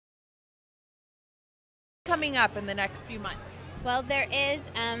coming up in the next few months? Well, there is,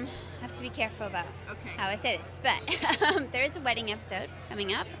 I have to be careful about how I say this, but there is a wedding episode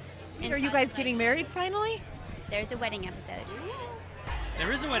coming up. Are you guys getting married finally? There's a wedding episode. There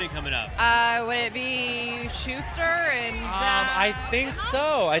is a wedding coming up. Would it be Schuster and... I think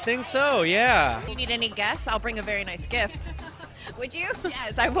so, yeah. Do you need any guests? I'll bring a very nice gift. Would you?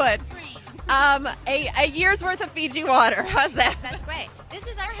 Yes, I would. A year's worth of Fiji water. How's that? That's great. This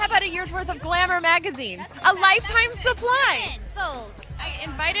is How about a year's worth of Glamour magazines? A lifetime supply. Sold. I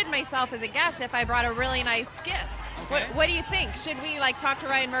invited myself as a guest if I brought a really nice gift. Okay. What do you think? Should we talk to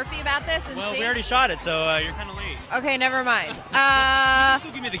Ryan Murphy about this and Well, see? we already shot it, so you're kind of late. Okay, never mind.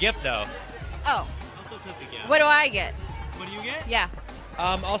 Still give me the gift, though. Oh, I'll still take the gift. what do I get? What do you get? Yeah,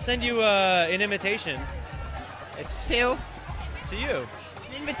 I'll send you an invitation. It's two. to you.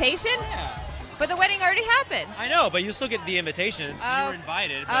 An invitation? Yeah. But the wedding already happened. I know, but you still get the invitation. So you were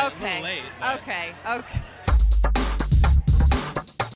invited, but a little late. But Okay.